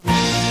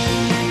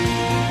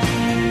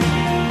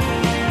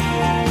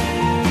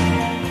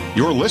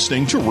You're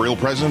listening to Real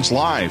Presence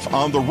Live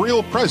on the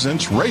Real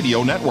Presence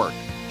Radio Network.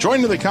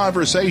 Join in the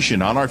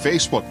conversation on our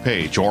Facebook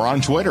page or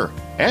on Twitter.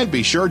 And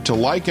be sure to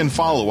like and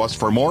follow us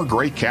for more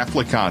great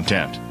Catholic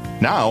content.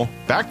 Now,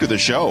 back to the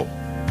show.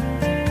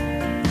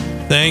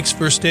 Thanks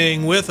for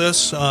staying with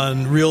us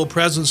on Real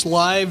Presence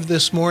Live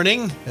this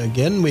morning.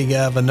 Again, we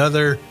have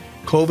another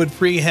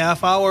COVID-free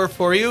half hour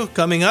for you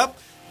coming up.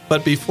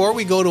 But before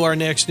we go to our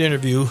next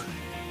interview,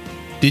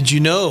 did you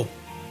know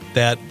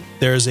that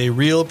there's a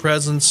Real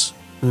Presence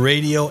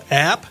radio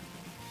app?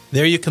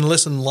 There you can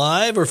listen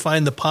live or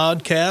find the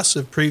podcasts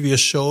of previous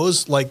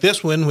shows like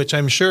this one, which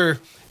I'm sure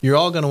you're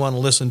all going to want to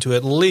listen to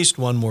at least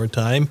one more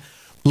time.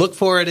 Look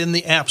for it in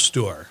the App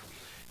Store.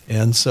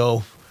 And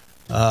so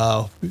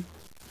I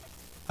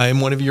am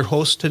one of your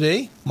hosts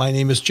today. My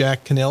name is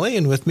Jack Kennelly,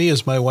 and with me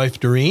is my wife,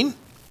 Doreen.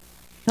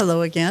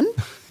 Hello again.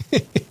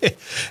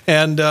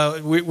 And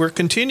we're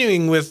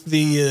continuing with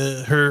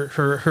the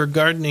her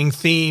gardening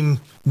theme,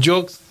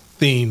 jokes.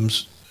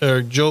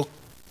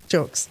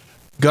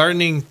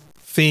 Gardening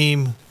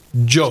theme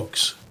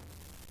jokes.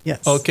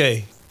 Yes.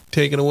 Okay,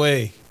 take it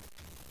away.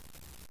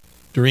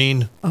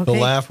 Doreen, okay. The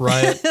Laugh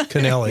Riot,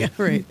 Kennelly. Yeah,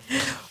 right.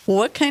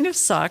 What kind of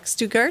socks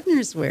do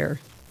gardeners wear?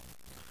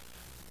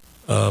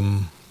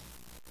 I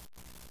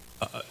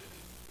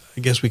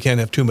guess we can't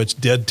have too much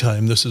dead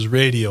time. This is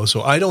radio,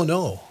 so I don't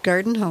know.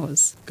 Garden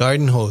hose.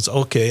 Garden hose.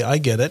 Okay, I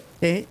get it.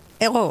 Okay.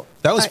 Oh,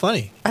 that was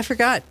funny. I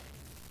forgot.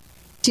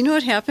 Do you know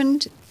what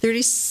happened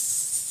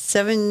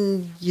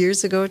 37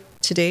 years ago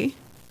today?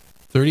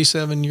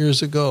 37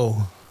 years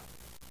ago.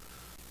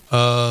 We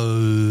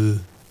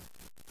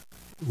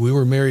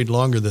were married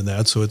longer than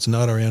that, so it's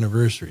not our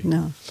anniversary.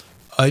 No.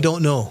 I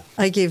don't know.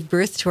 I gave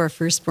birth to our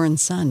firstborn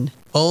son.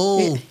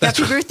 Oh.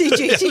 Happy birthday,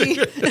 JT.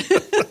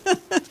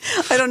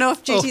 I don't know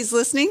if JT's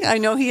listening. I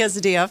know he has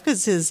a day off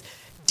because his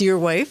dear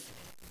wife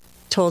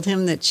told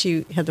him that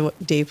she had the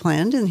day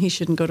planned and he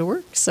shouldn't go to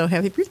work. So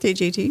happy birthday,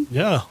 JT.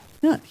 Yeah.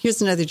 Yeah.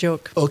 Here's another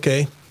joke.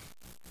 Okay.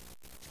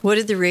 What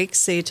did the rake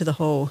say to the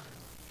hoe?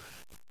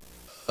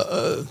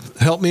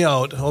 Help me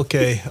out.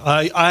 Okay.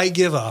 I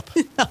give up.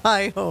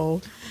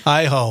 Hi-ho.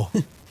 Hi-ho.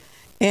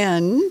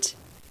 And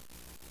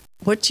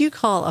what do you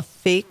call a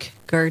fake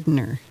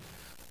gardener?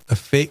 A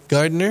fake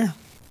gardener?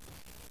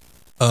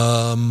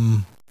 I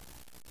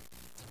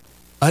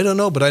don't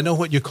know, but I know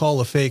what you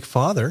call a fake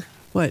father.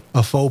 What?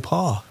 A faux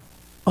pas.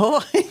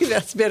 Oh,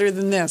 that's better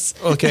than this.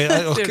 Okay.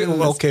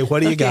 Okay.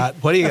 What do you got?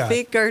 What do you got? A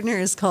fake gardener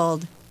is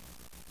called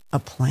a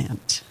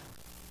plant.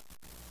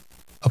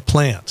 A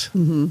plant?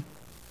 Mm-hmm.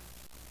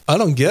 I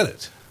don't get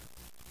it.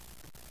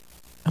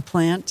 A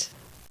plant?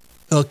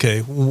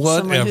 Okay,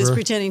 whatever. Someone who's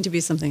pretending to be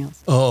something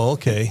else. Oh,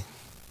 okay.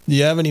 Do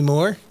you have any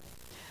more?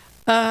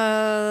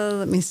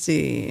 Let me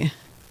see.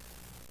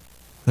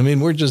 I mean,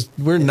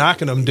 we're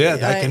knocking them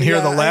dead. I can hear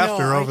the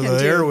laughter over the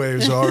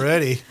airwaves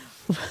already.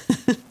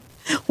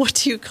 What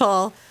do you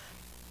call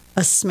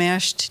a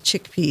smashed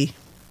chickpea?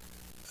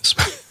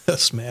 A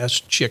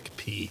smashed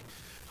chickpea.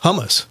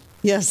 Hummus.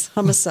 Yes,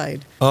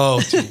 homicide.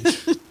 Oh,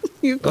 geez.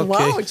 Okay.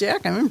 Wow,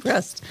 Jack, I'm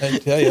impressed. I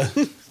tell you.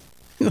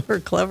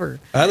 You're clever.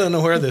 I don't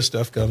know where this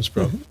stuff comes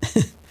from.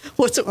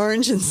 What's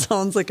orange and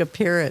sounds like a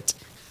parrot?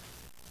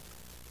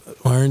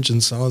 Orange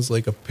and sounds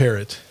like a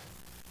parrot.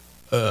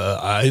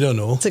 I don't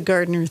know. It's a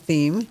gardener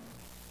theme.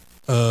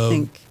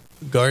 Think.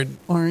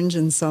 Orange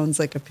and sounds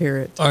like a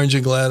parrot. Aren't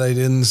you glad I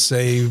didn't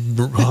say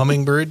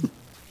hummingbird?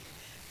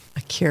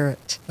 A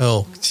carrot.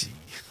 Oh, gee.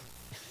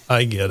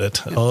 I get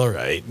it. All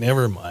right,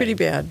 never mind. Pretty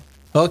bad.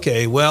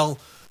 Okay, well,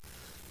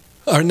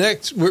 our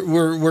next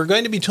we're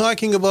going to be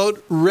talking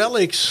about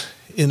relics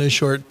in a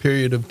short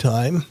period of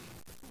time.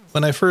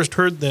 When I first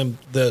heard them,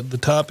 the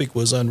topic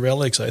was on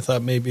relics, I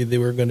thought maybe they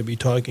were going to be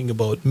talking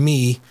about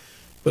me,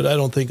 but I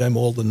don't think I'm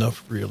old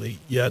enough really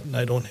yet, and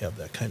I don't have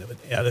that kind of an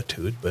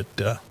attitude, but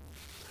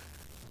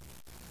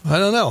I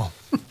don't know.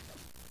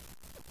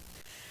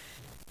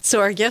 So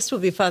our guest will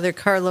be Father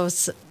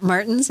Carlos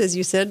Martins, as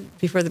you said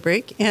before the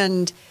break,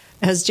 and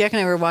as Jack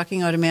and I were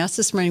walking out of Mass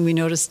this morning, we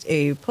noticed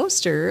a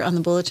poster on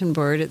the bulletin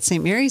board at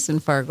St. Mary's in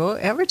Fargo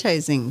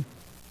advertising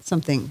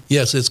something.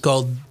 Yes, it's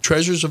called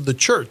Treasures of the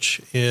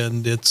Church,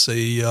 and it's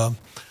a,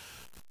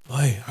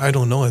 I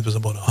don't know, it was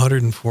about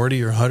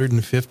 140 or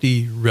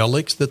 150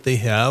 relics that they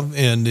have,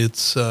 and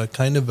it's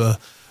kind of a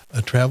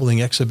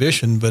traveling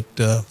exhibition, but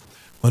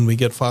when we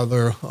get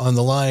Father on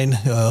the line,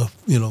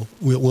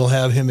 we'll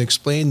have him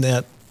explain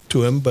that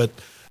to him, but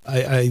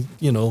I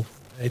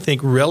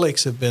think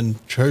relics have been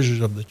treasures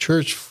of the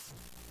church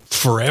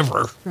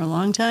forever. For a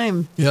long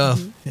time. Yeah,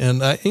 mm-hmm.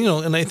 and I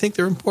think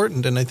they're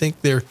important, and I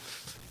think they're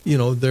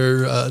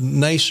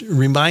nice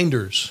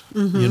reminders,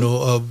 mm-hmm.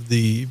 Of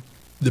the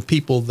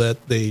people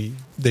that they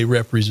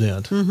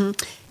represent.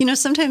 Mm-hmm.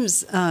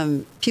 Sometimes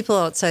people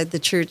outside the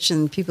church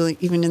and people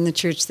even in the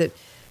church that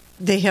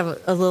they have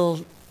a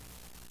little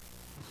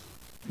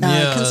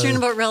concern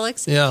about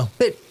relics. Yeah.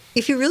 But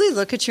if you really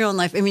look at your own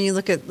life, I mean,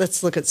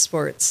 let's look at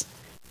sports.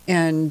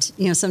 And,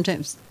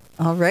 sometimes,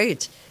 all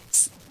right,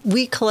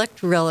 we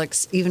collect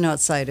relics even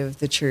outside of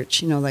the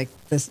church, like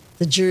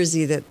the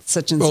jersey that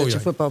such and such a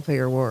football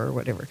player wore or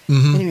whatever.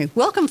 Mm-hmm. Anyway,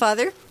 welcome,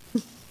 Father.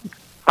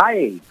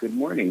 Hi, good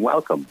morning.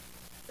 Welcome.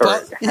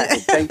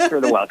 Thanks for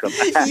the welcome.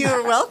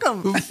 You're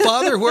welcome.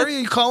 Father, where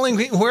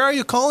are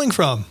you calling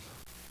from?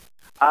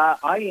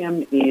 I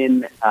am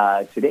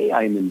today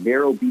I am in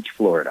Vero Beach,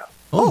 Florida.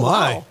 Oh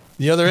my. Wow.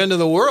 The other end of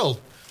the world.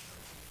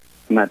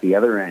 I'm at the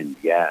other end,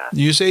 yeah.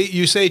 You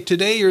say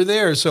today you're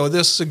there, so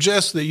this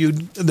suggests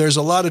that there's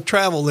a lot of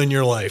travel in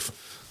your life.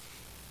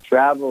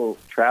 Travel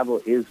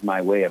is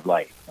my way of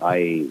life.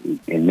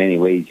 In many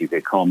ways, you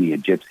could call me a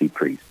gypsy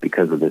priest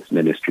because of this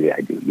ministry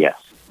I do,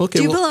 yes. Okay,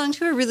 do you belong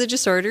to a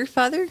religious order,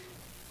 Father?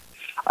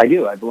 I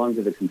do. I belong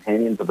to the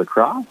Companions of the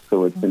Cross,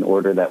 so it's an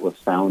order that was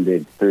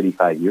founded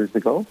 35 years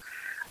ago.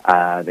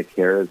 The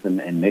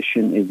charism and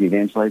mission is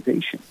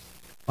evangelization.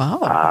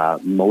 Wow.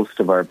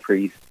 Most of our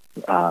priests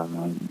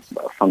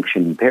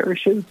function in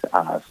parishes.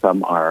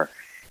 Some are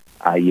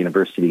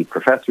university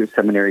professors,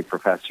 seminary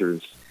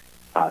professors.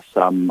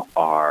 Some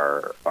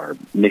are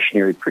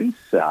missionary priests.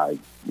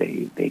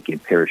 They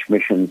give parish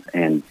missions,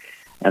 and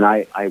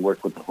I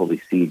work with the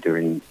Holy See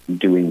during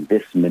doing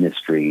this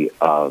ministry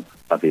of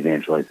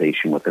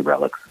evangelization with the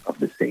relics of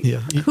the saints. Yeah.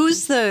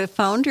 Who's the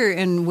founder,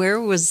 and where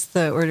was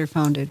the order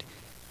founded?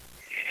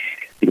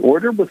 The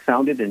order was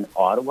founded in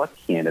Ottawa,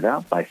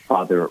 Canada, by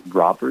Father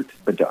Robert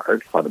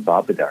Bedard, Father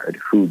Bob Bedard,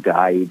 who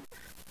died.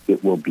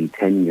 It will be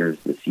 10 years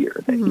this year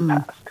that he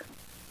passed.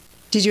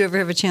 Did you ever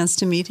have a chance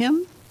to meet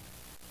him?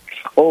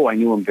 Oh, I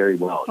knew him very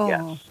well,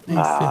 yes.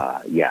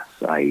 Nice. Yes,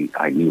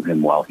 I knew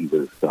him while he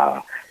was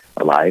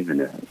alive,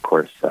 and of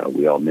course,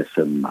 we all miss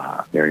him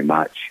very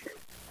much.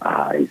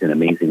 He's an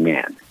amazing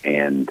man,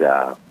 and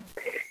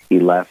he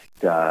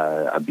left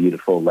a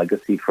beautiful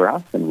legacy for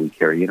us, and we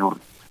carry it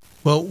on.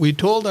 Well, we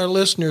told our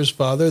listeners,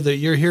 Father, that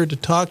you're here to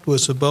talk to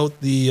us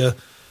about the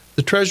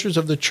Treasures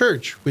of the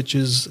Church, which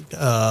is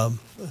a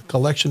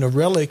collection of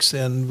relics,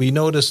 and we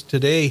noticed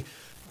today,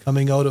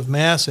 coming out of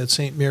Mass at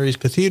St. Mary's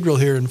Cathedral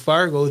here in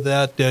Fargo,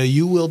 that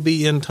you will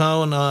be in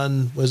town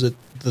on, was it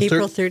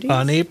April 30th?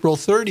 On April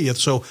 30th.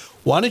 So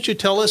why don't you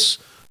tell us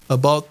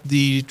about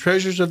the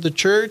Treasures of the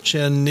Church,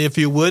 and if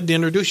you would,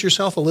 introduce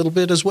yourself a little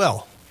bit as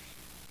well.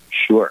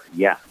 Sure,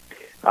 yeah.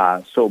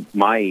 So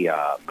my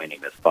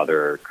name is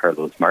Father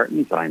Carlos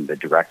Martins. I'm the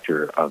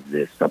director of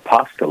this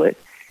apostolate,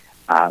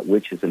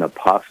 which is an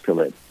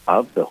apostolate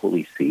of the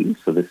Holy See.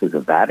 So this is a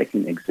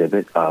Vatican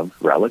exhibit of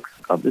relics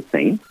of the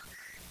saints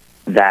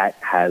that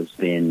has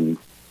been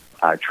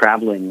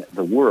traveling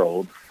the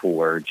world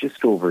for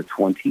just over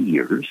 20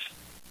 years.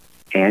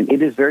 And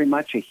it is very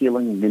much a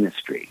healing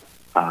ministry.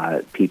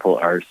 People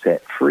are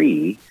set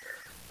free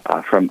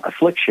from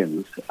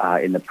afflictions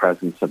in the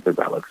presence of the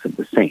relics of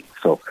the saints.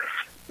 So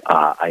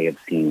I have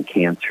seen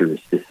cancers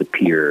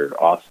disappear,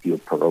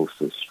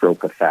 osteoporosis,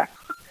 stroke effects,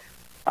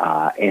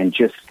 and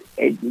just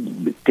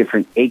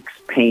different aches,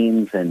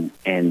 pains,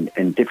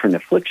 and different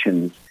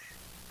afflictions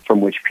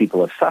from which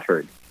people have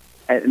suffered.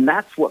 And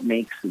that's what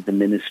makes the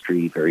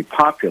ministry very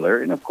popular.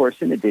 And of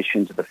course, in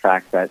addition to the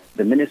fact that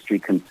the ministry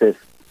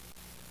consists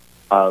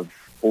of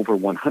over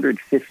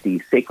 150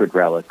 sacred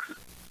relics,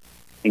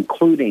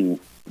 including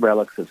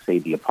relics of, say,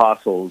 the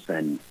apostles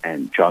and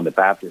John the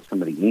Baptist,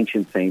 some of the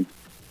ancient saints,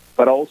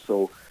 but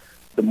also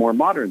the more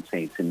modern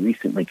saints and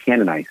recently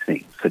canonized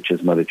saints, such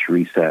as Mother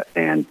Teresa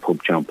and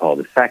Pope John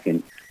Paul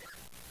II,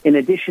 in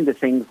addition to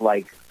things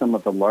like some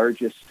of the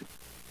largest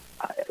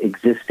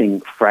existing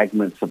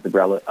fragments of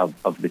the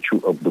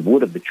of the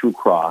wood of the true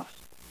cross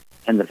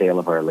and the veil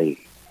of Our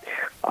Lady.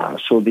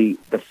 So the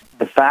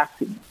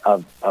fact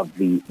of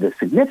the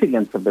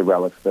significance of the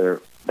relics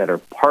that are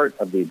part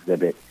of the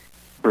exhibit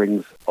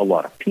brings a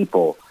lot of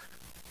people,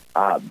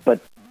 but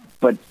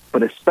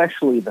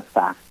especially the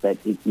fact that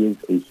it is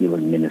a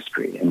healing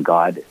ministry, and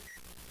God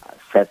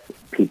sets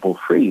people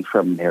free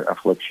from their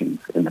afflictions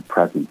in the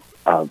presence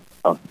of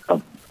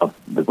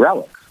the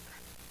relics.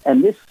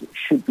 And this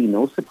should be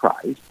no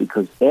surprise,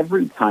 because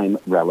every time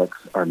relics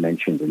are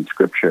mentioned in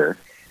Scripture,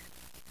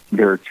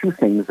 there are two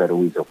things that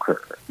always occur.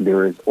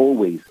 There is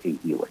always a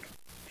healing.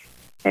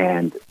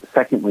 And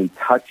secondly,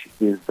 touch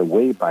is the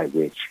way by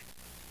which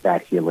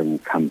that healing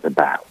comes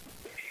about.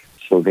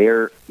 So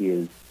there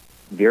is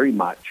very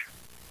much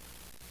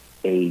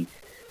a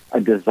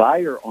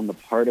desire on the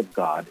part of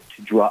God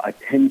to draw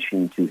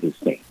attention to his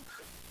saints.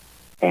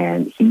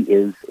 And he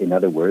is, in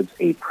other words,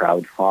 a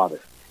proud father.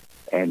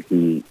 And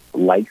he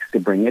likes to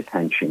bring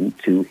attention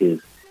to his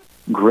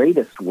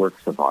greatest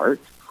works of art,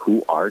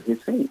 who are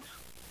his saints.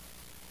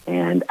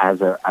 And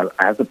as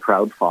a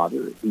proud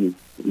father, he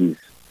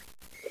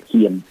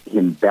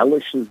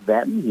embellishes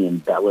them. He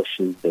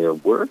embellishes their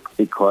work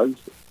because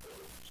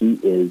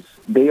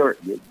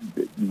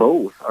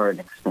both are an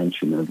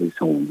extension of his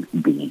own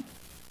being.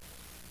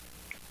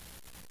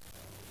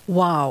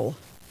 Wow.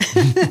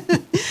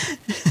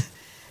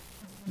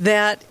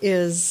 That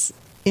is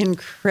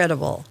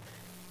incredible.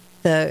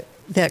 That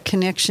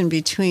connection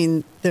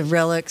between the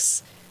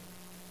relics,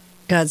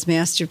 God's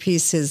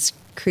masterpiece, his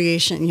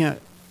creation,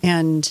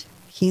 and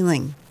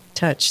healing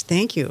touch.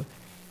 Thank you.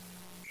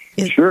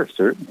 Sure,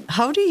 certainly.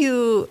 How do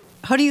you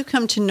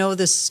come to know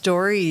the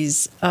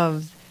stories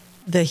of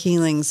the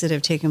healings that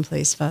have taken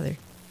place, Father?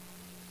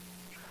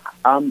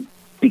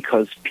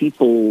 Because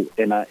people,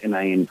 and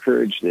I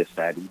encourage this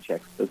at each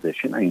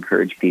exposition, I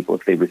encourage people,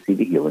 if they receive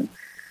a healing,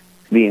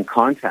 to be in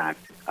contact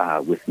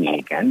with me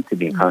again, to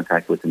be in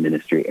contact with the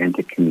ministry, and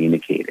to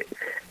communicate it,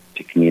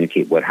 to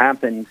communicate what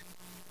happened,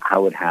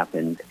 how it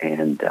happened,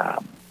 and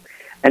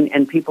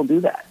people do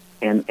that.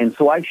 And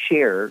so I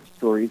share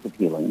stories of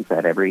healings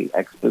at every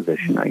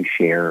exposition. I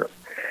share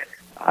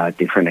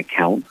different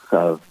accounts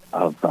of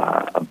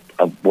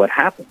what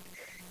happened,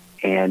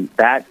 and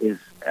that is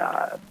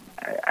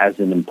as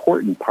an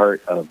important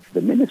part of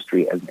the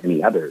ministry as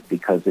any other,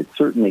 because it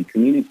certainly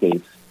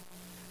communicates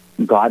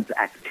God's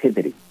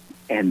activity,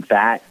 and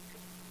that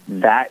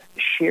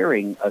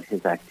sharing of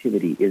His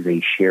activity is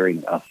a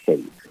sharing of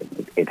faith.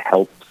 It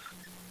helps.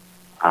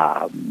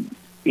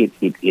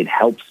 It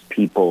helps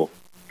people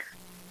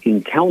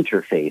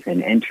encounter faith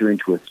and enter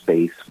into a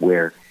space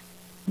where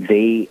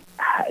their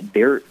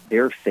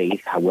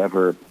faith,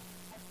 however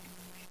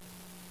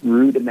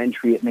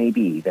rudimentary it may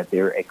be, that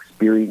they're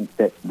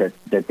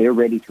that they're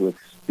ready to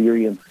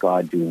experience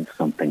God doing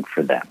something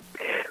for them.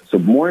 So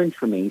more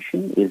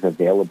information is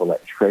available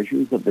at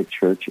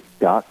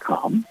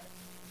treasuresofthechurch.com.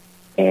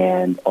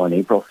 And on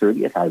April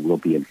 30th, I will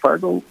be in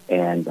Fargo,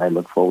 and I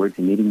look forward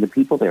to meeting the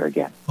people there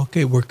again.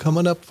 Okay, we're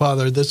coming up,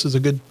 Father. This is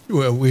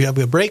we have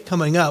a break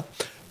coming up,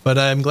 but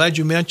I'm glad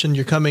you mentioned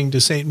you're coming to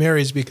St.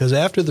 Mary's, because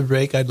after the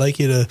break, I'd like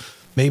you to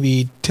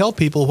maybe tell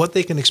people what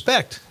they can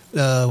expect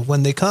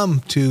when they come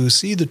to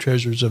see the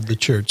Treasures of the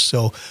Church.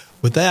 So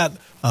with that,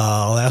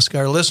 I'll ask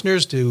our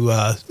listeners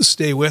to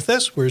stay with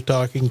us. We're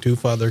talking to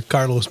Father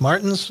Carlos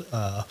Martins,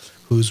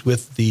 who's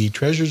with the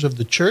Treasures of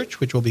the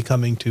Church, which will be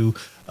coming to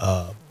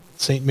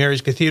St.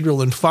 Mary's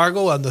Cathedral in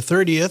Fargo on the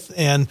 30th.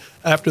 And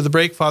after the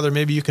break, Father,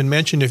 maybe you can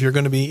mention if you're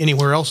going to be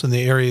anywhere else in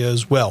the area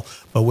as well.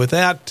 But with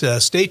that,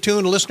 stay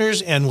tuned,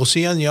 listeners, and we'll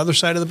see you on the other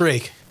side of the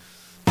break.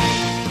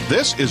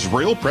 This is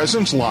Real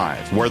Presence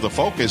Live, where the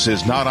focus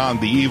is not on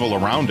the evil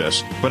around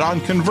us, but on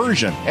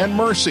conversion and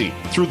mercy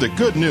through the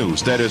good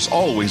news that is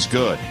always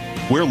good.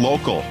 We're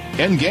local,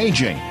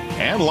 engaging,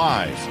 and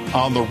live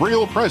on the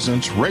Real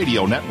Presence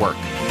Radio Network.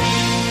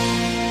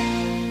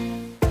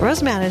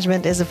 Rose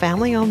Management is a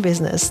family-owned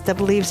business that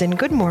believes in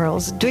good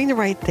morals, doing the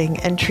right thing,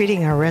 and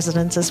treating our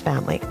residents as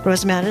family.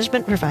 Rose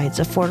Management provides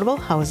affordable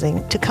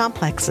housing to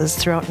complexes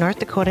throughout North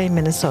Dakota and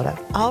Minnesota.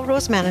 All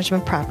Rose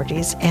Management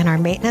properties and our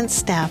maintenance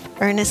staff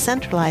are in a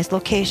centralized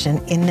location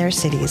in their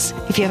cities.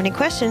 If you have any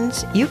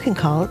questions, you can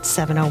call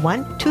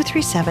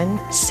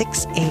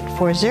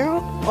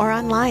 701-237-6840 or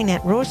online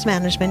at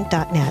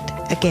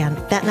rosemanagement.net. Again,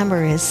 that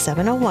number is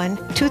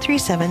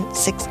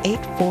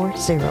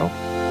 701-237-6840.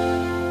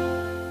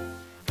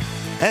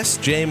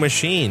 SJ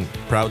Machine,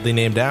 proudly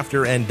named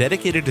after and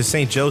dedicated to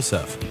St.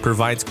 Joseph,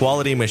 provides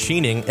quality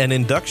machining and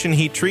induction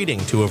heat treating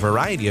to a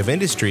variety of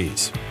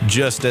industries.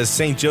 Just as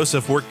St.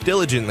 Joseph worked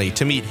diligently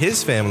to meet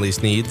his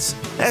family's needs,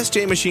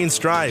 SJ Machine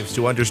strives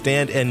to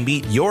understand and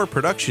meet your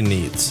production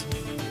needs.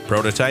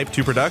 Prototype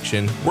to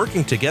production,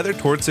 working together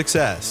toward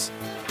success.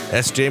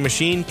 SJ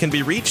Machine can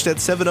be reached at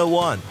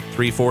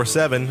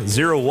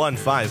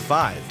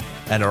 701-347-0155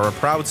 and are a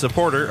proud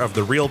supporter of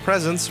the Real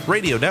Presence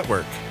Radio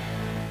Network.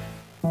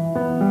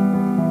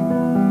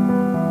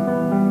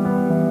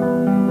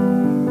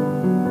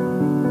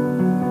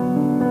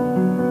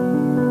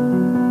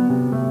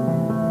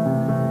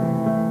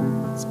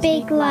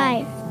 Speak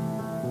Life.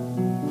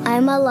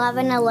 I'm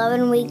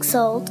 11 weeks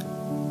old.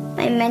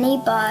 My many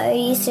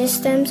body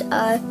systems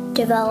are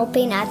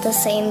developing at the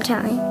same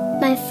time.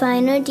 My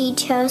finer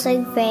details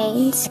like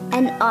veins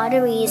and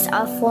arteries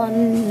are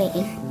forming,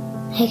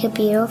 like a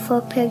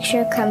beautiful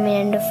picture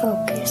coming into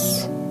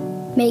focus,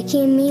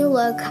 making me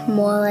look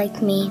more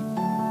like me.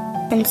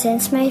 And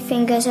since my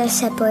fingers are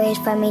separated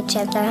from each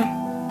other,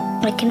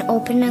 I can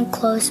open and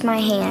close my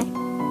hand.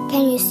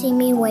 Can you see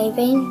me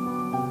waving?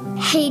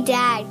 Hey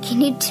Dad,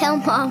 can you tell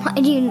Mom I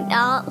do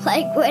not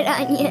like red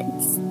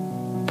onions,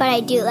 but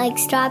I do like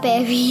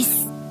strawberries?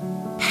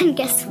 And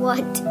guess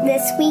what?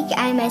 This week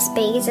I'm as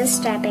big as a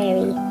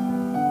strawberry.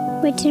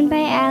 Written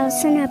by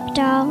Allison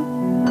Updahl.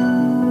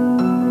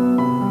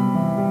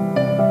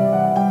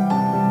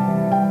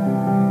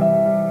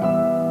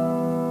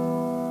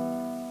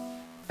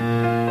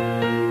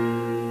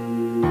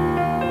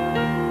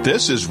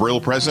 This is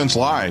Real Presence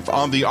Live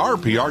on the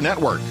RPR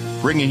Network,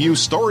 bringing you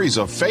stories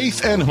of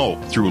faith and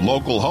hope through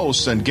local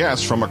hosts and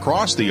guests from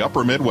across the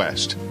upper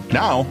Midwest.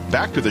 Now,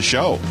 back to the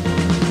show.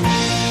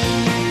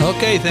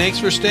 Okay, thanks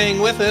for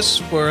staying with us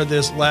for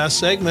this last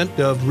segment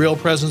of Real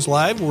Presence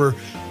Live. We're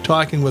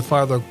talking with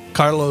Father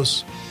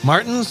Carlos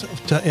Martins,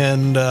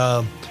 and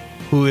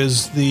who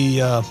is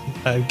the, I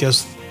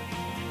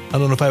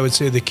don't know if I would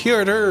say the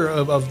curator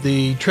of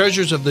the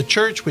Treasures of the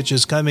Church, which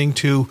is coming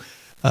to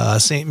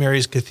St.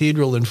 Mary's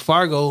Cathedral in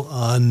Fargo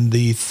on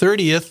the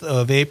 30th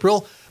of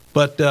April.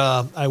 But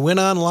I went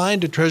online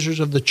to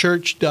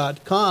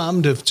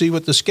treasuresofthechurch.com to see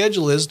what the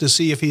schedule is, to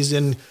see if he's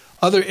in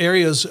other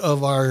areas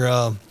of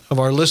our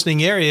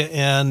listening area,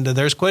 and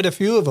there's quite a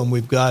few of them.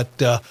 We've got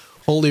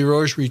Holy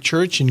Rosary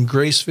Church in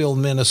Graceville,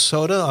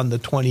 Minnesota on the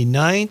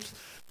 29th,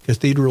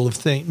 Cathedral of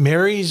St.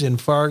 Mary's in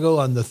Fargo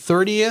on the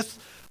 30th,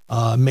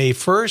 May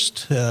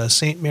 1st,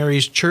 St.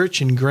 Mary's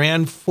Church in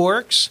Grand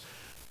Forks,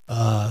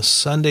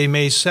 Sunday,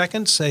 May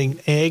 2nd,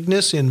 St.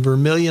 Agnes in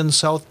Vermilion,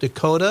 South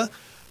Dakota,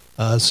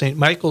 St.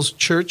 Michael's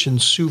Church in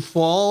Sioux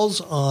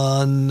Falls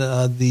on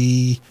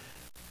the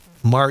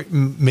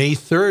May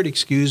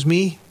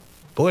 3rd,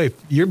 Boy,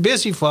 you're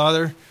busy,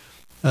 Father.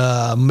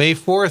 May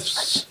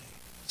 4th,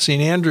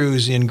 St.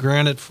 Andrew's in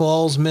Granite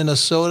Falls,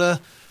 Minnesota,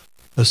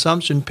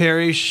 Assumption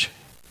Parish,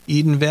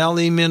 Eden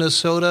Valley,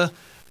 Minnesota,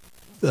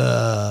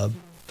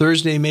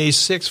 Thursday, May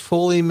 6th,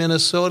 Foley,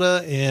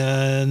 Minnesota,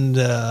 and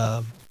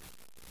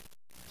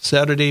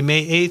Saturday,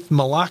 May 8th,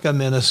 Malacca,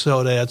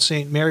 Minnesota at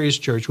St. Mary's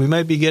Church. We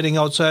might be getting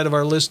outside of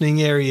our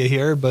listening area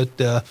here, but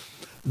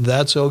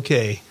that's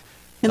okay.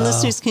 And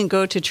listeners can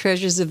go to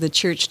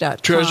treasuresofthechurch.com.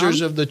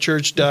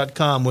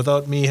 Treasuresofthechurch.com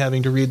without me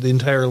having to read the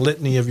entire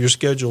litany of your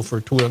schedule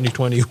for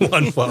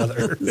 2021,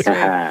 Father.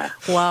 Right.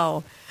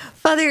 Wow.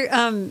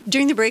 Father,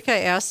 during the break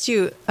I asked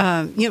you,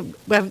 I'm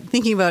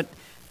thinking about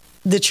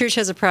the church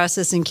has a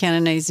process in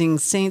canonizing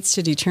saints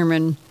to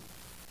determine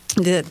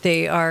that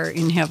they are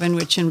in heaven,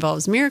 which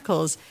involves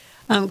miracles.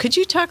 Could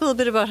you talk a little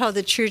bit about how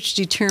the church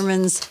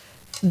determines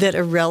that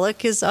a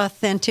relic is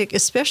authentic,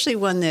 especially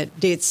one that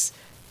dates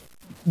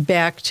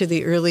back to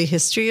the early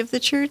history of the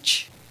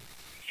church?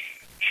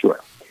 Sure.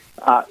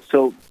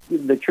 So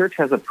the church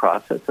has a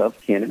process of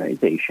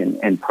canonization,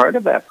 and part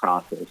of that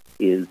process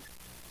is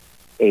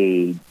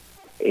an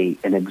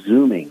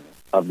exhuming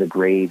of the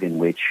grave in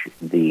which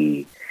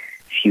the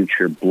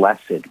future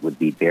blessed would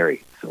be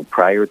buried. So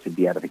prior to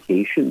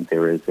beatification,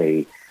 there is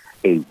a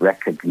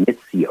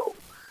recognitio,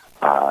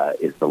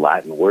 is the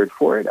Latin word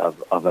for it,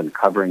 of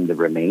uncovering the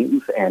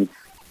remains, and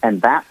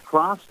that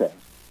process.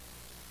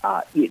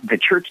 The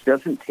church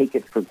doesn't take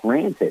it for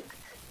granted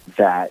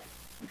that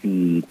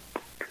the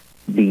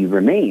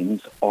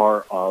remains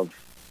are of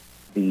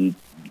the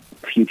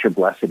future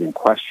blessed in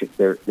question.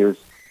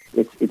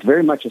 It's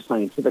very much a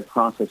scientific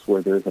process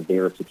where there's a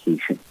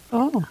verification.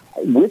 Oh.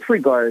 With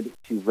regard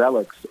to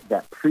relics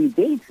that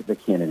predate the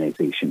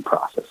canonization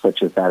process,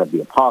 such as that of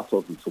the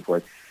apostles and so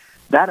forth,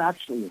 that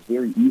actually is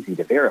very easy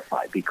to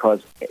verify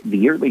because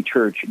the early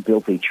church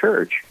built a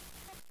church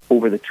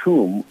over the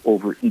tomb,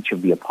 over each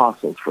of the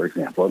apostles, for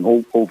example,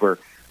 and over,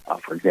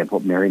 for example,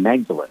 Mary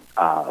Magdalene,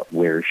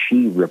 where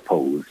she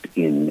reposed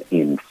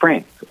in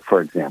France,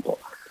 for example.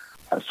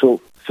 So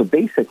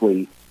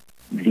basically,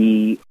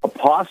 the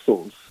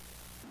apostles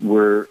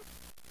were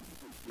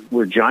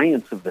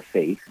giants of the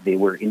faith. They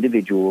were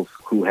individuals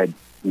who had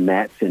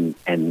met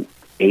and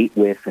ate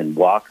with and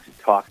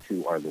talked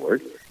to our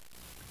Lord,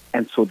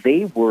 and so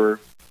they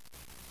were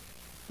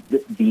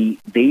the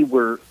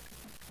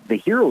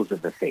heroes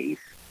of the faith.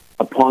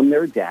 Upon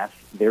their death,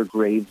 their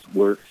graves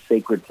were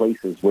sacred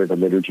places where the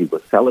liturgy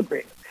was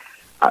celebrated.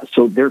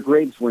 So their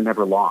graves were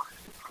never lost,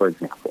 for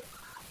example.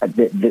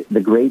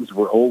 The graves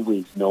were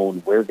always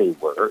known where they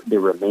were.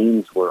 Their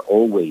remains were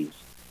always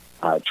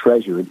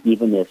treasured,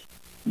 even if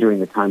during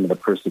the time of the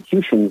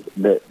persecutions,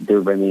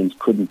 their remains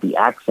couldn't be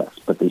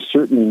accessed, but they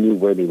certainly knew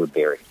where they were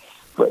buried.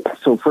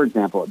 So, for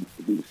example,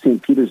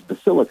 St. Peter's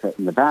Basilica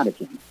in the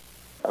Vatican,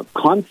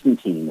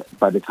 Constantine,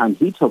 by the time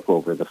he took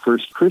over, the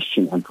first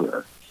Christian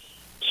emperor,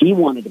 he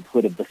wanted to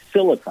put a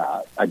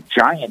basilica, a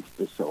giant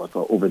basilica,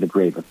 over the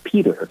grave of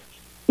Peter.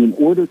 In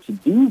order to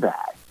do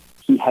that,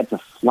 he had to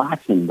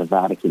flatten the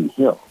Vatican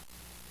Hill.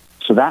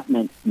 So that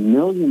meant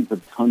millions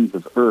of tons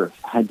of earth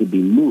had to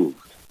be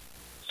moved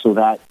so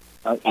that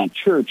a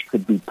church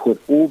could be put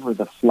over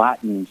the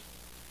flattened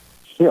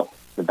hill.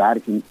 The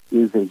Vatican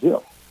is a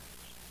hill.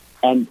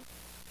 And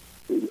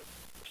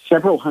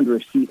several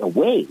hundred feet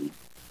away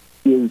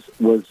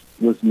was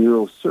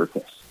Nero's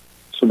Circus.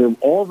 So there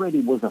already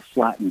was a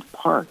flattened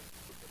part,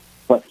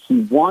 but he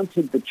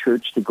wanted the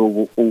church to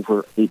go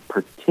over a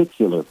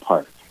particular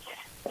part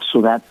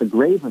so that the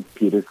grave of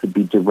Peter could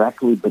be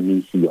directly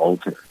beneath the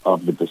altar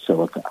of the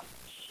basilica.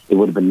 It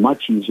would have been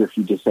much easier if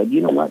you just said,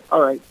 you know what,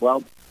 all right,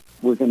 well,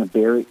 we're going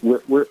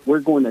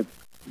to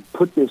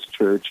put this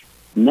church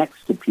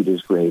next to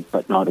Peter's grave,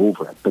 but not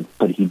over it.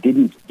 But he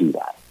didn't do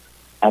that.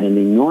 At an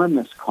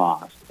enormous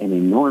cost, an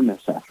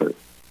enormous effort,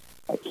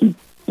 he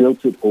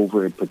built it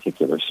over a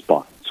particular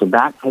spot. So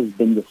that has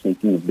been the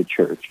thinking of the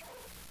church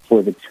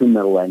for the 2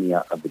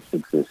 millennia of its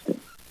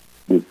existence.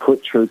 We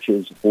put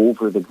churches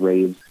over the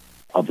graves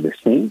of the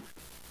saints,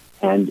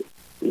 and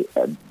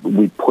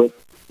we put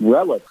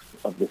relics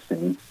of the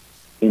saints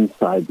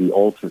inside the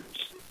altars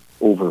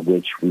over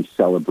which we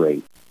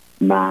celebrate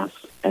Mass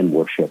and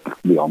worship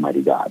the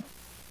Almighty God.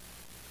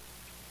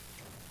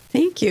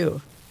 Thank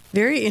you.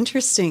 Very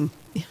interesting.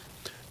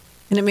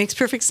 And it makes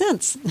perfect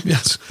sense.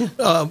 Yes.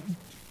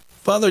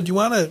 Father,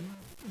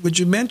 would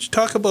you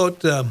talk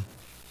about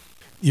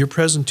your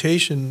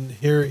presentation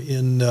here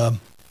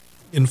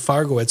in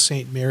Fargo at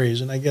St. Mary's?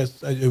 And I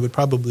guess it would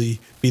probably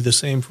be the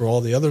same for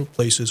all the other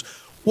places.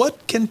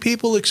 What can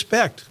people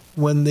expect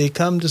when they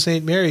come to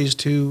St. Mary's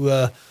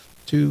to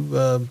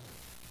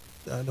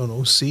I don't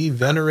know,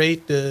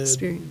 venerate the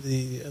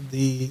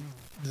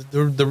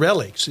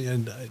relics.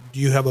 And do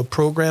you have a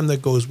program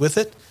that goes with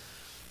it?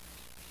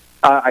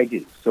 I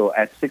do. So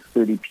at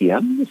 6:30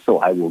 p.m., so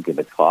I will give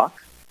a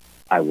talk.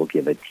 I will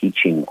give a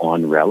teaching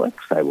on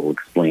relics. I will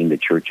explain the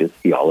Church's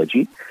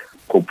theology.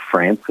 Pope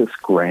Francis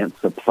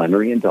grants a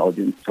plenary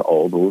indulgence to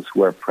all those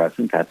who are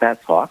present at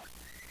that talk.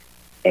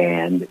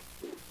 And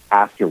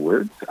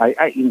afterwards,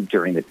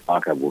 during the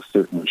talk, I will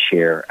certainly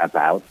share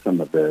about some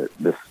of the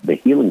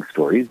healing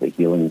stories,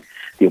 the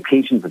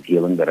occasions of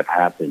healing that have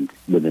happened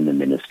within the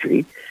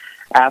ministry.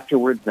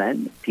 Afterwards,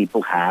 then,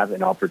 people have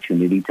an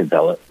opportunity to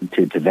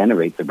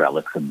venerate the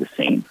relics of the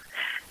saints.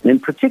 And in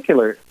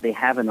particular, they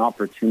have an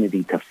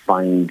opportunity to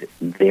find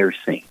their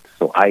saint.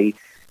 So I,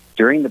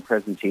 during the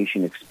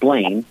presentation,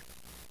 explain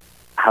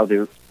how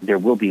there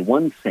will be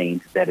one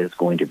saint that is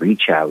going to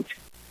reach out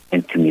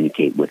and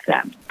communicate with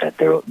them, that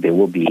there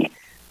will be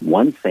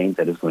one saint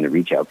that is going to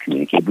reach out,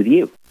 communicate with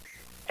you.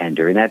 And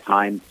during that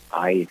time,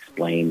 I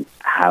explain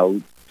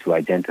how to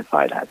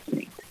identify that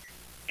saint.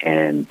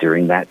 And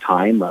during that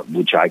time,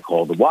 which I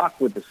call the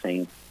walk with the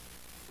saint,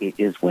 it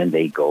is when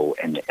they go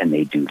and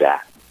they do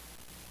that.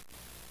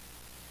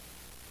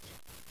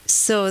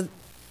 So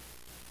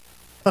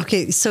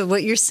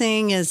what you're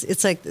saying is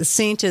it's like the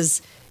saint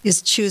is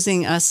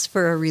choosing us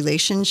for a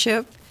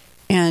relationship,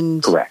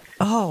 and correct.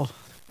 Oh,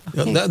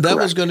 okay. That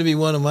was going to be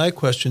one of my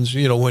questions.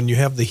 When you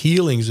have the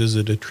healings, is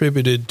it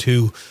attributed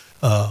to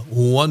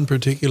one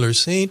particular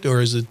saint, or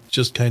is it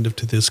just kind of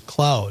to this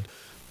cloud?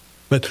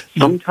 But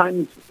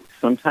sometimes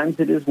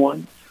it is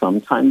one.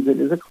 Sometimes it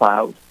is a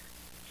cloud.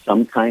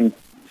 Sometimes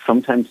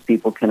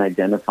people can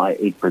identify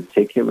a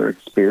particular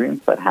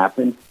experience that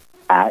happened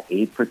at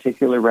a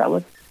particular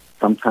relic.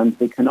 Sometimes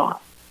they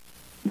cannot.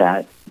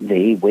 That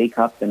they wake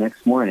up the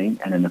next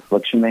morning and an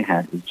affliction they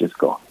had is just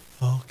gone.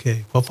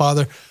 Okay. Well,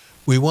 Father,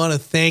 we want to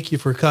thank you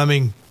for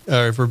coming,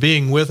 for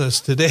being with us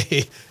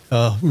today,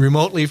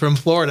 remotely from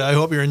Florida. I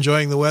hope you're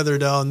enjoying the weather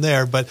down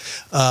there. But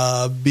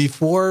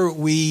before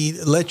we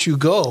let you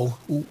go,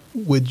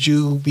 would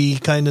you be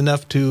kind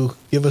enough to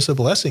give us a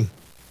blessing?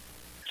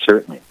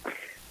 Certainly.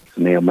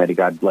 So may Almighty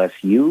God bless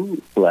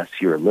you, bless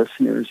your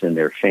listeners and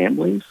their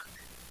families,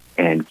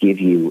 and give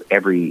you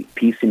every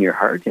peace in your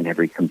heart and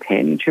every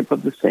companionship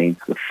of the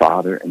saints, the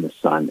Father and the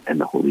Son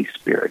and the Holy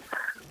Spirit.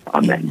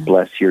 Amen. Amen.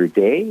 Bless your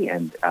day,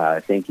 and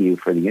thank you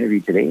for the interview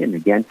today. And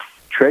again,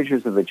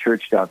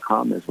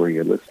 treasuresofthechurch.com is where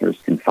your listeners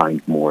can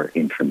find more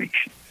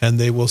information. And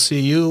they will see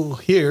you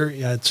here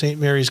at St.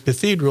 Mary's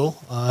Cathedral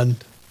on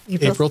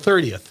April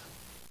 30th.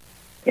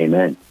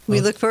 Amen. We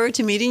look forward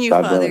to meeting you,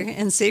 Father,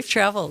 and safe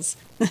travels.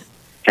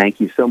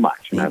 Thank you so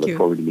much, and I look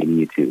forward to meeting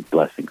you too.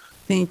 Blessings.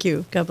 Thank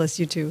you. God bless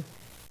you too.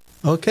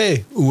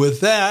 Okay,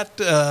 with that,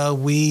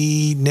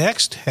 we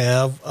next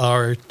have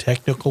our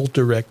technical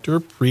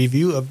director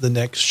preview of the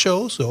next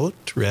show. So,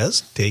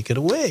 Therese, take it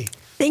away.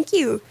 Thank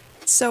you.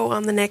 So,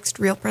 on the next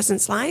Real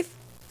Presence Live,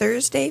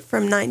 Thursday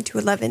from 9 to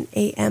 11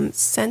 a.m.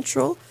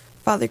 Central,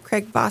 Father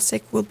Craig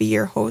Bosick will be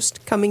your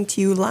host, coming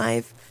to you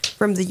live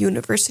from the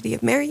University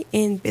of Mary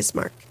in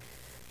Bismarck.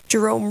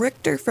 Jerome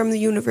Richter from the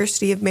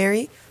University of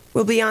Mary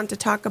will be on to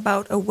talk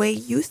about a way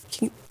youth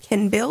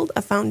can build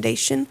a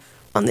foundation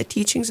on the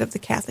teachings of the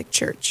Catholic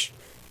Church.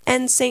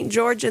 And St.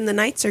 George and the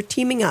Knights are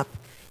teaming up.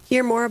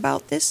 Hear more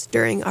about this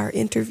during our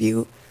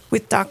interview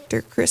with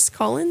Dr. Chris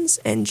Collins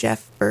and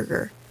Jeff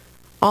Berger.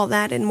 All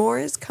that and more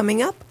is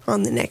coming up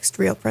on the next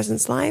Real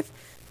Presence Live.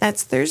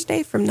 That's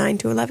Thursday from 9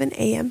 to 11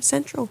 a.m.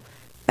 Central.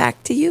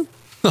 Back to you.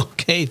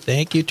 Okay,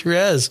 thank you,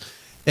 Therese.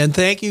 And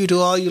thank you to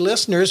all you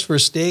listeners for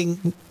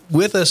staying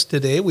with us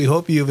today. We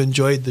hope you've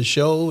enjoyed the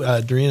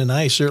show. Doreen and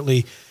I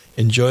certainly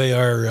enjoy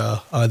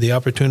our the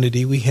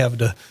opportunity we have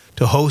to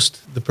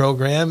host the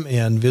program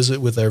and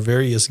visit with our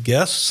various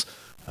guests.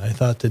 I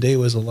thought today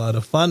was a lot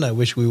of fun. I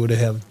wish we would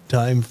have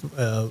time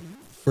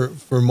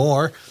for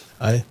more.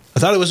 I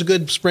thought it was a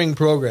good spring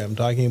program,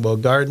 talking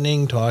about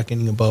gardening,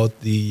 talking about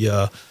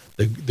the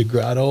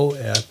grotto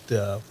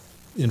at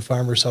in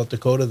Farmer, South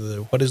Dakota.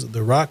 What is it?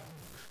 The Rock?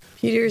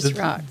 Peter's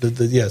Rock.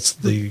 Yes,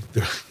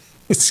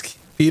 it's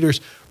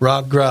Peter's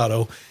Rock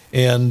Grotto,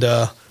 and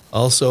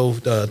also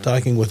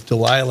talking with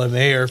Delilah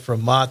Mayer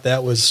from Mott.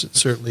 That was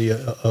certainly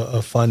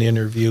a fun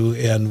interview,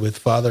 and with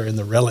Father and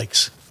the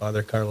Relics,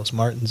 Father Carlos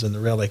Martins and the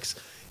Relics.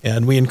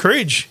 And we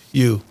encourage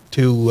you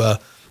to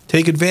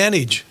take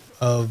advantage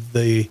of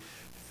the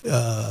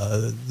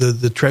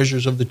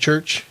treasures of the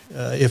church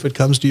if it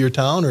comes to your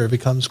town or if it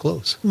comes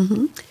close.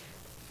 Mm-hmm.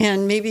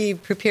 And maybe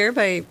prepare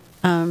by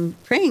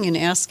praying and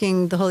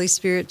asking the Holy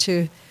Spirit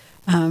to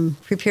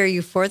prepare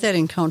you for that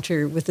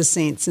encounter with the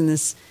saints in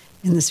this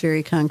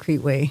very concrete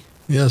way.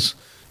 Yes.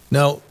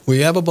 Now, we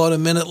have about a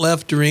minute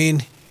left,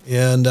 Doreen,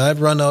 and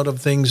I've run out of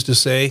things to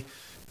say.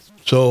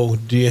 So,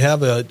 do you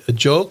have a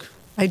joke?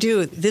 I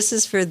do. This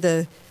is for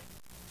the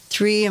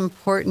three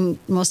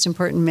most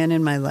important men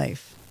in my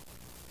life.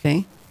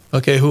 Okay?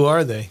 Okay, who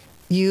are they?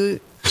 You,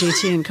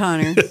 JT, and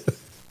Connor.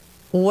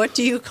 What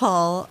do you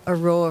call a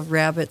row of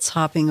rabbits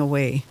hopping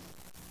away?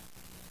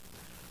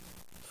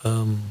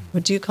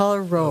 What do you call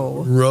a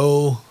row?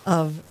 Row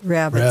Of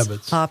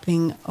rabbits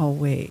hopping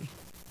away.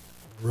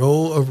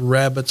 Row of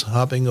rabbits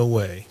hopping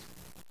away.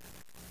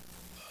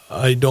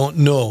 I don't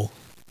know.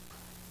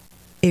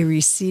 A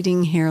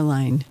receding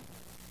hairline.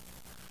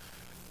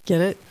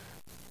 Get it?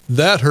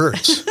 That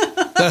hurts.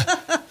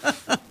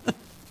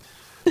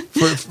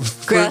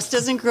 Grass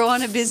doesn't grow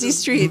on a busy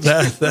street.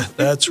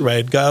 That's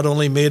right. God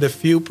only made a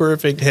few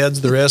perfect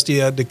heads. The rest he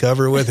had to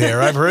cover with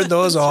hair. I've heard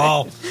those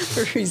all.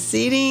 A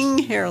receding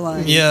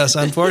hairline. Yes.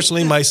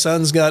 Unfortunately, my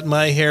son's got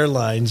my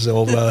hairline.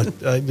 So,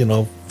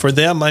 for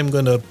them, I'm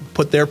going to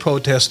put their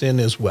protest in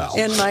as well.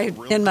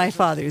 And my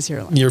father's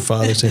hairline. Your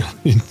father's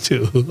hairline,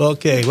 too.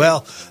 Okay.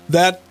 Well,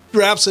 that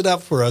wraps it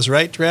up for us,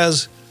 right,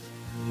 Trez?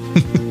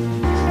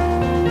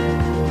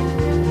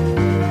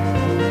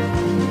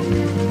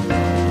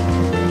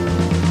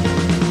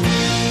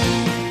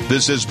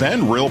 This has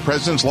been Real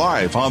Presence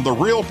Live on the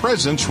Real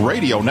Presence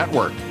Radio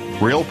Network.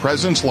 Real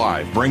Presence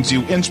Live brings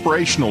you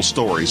inspirational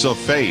stories of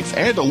faith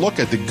and a look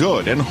at the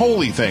good and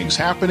holy things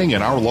happening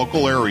in our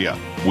local area.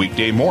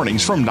 Weekday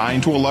mornings from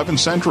 9 to 11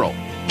 Central.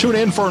 Tune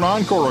in for an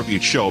encore of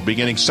each show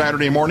beginning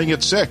Saturday morning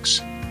at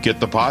 6. Get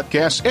the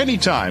podcast any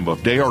time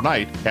of day or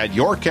night at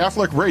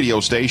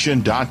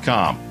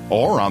yourcatholicradiostation.com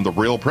or on the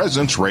Real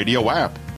Presence Radio app.